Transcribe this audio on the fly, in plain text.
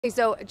Okay,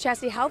 so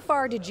Chastity, how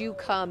far did you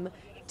come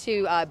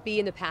to be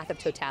in the path of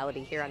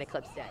totality here on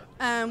Eclipse Day?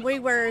 We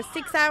were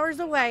 6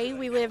 hours away.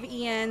 We live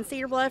in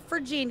Cedar Bluff,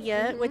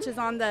 Virginia, which is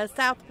on the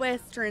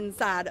southwestern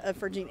side of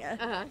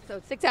Virginia.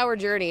 So 6 hour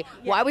journey.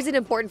 Yeah. Why was it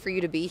important for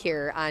you to be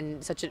here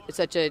on such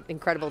an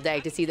incredible day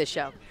to see this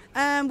show?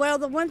 Well,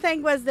 the one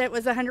thing was that it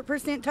was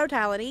 100%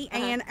 totality,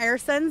 and our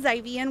son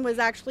Xavier was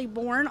actually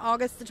born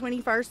August the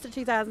 21st of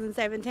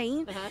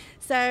 2017.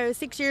 So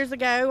 6 years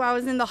ago, I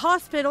was in the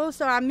hospital,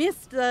 so I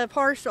missed the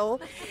partial.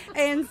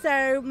 And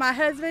so my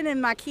husband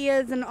and my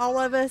kids and all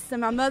of us and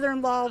my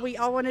mother-in-law, we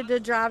all wanted to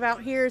drive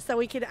out here so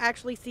we could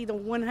actually see the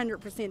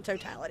 100%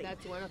 totality.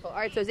 That's wonderful. All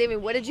right, so Xavier,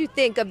 what did you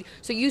think of?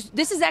 So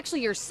this is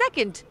actually your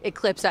second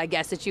eclipse, I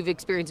guess, that you've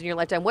experienced in your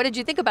lifetime. What did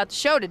you think about the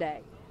show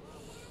today?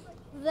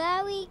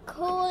 Very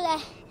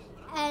cool,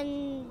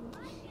 and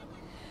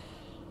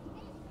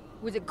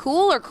Was it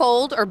cool or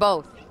cold or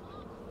both?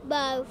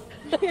 both.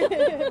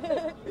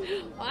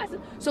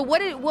 Awesome. So what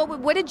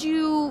did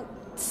you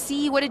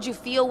see? What did you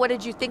feel? What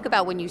did you think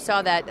about when you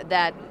saw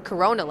that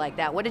corona like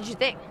that? What did you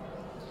think?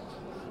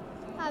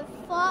 I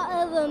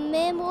thought of a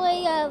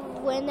memory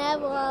of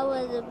whenever I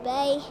was a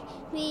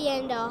baby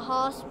in the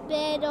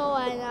hospital,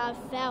 and I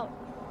felt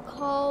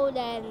cold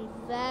and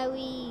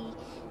very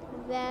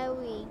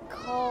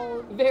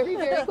cold. Very,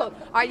 very cold.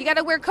 All right, you got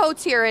to wear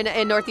coats here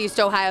in Northeast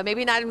Ohio.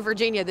 Maybe not in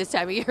Virginia this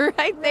time of year,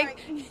 right?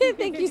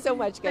 Thank you so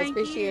much, guys. Thank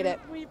Appreciate you. it.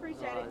 We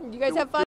appreciate it. You guys have fun.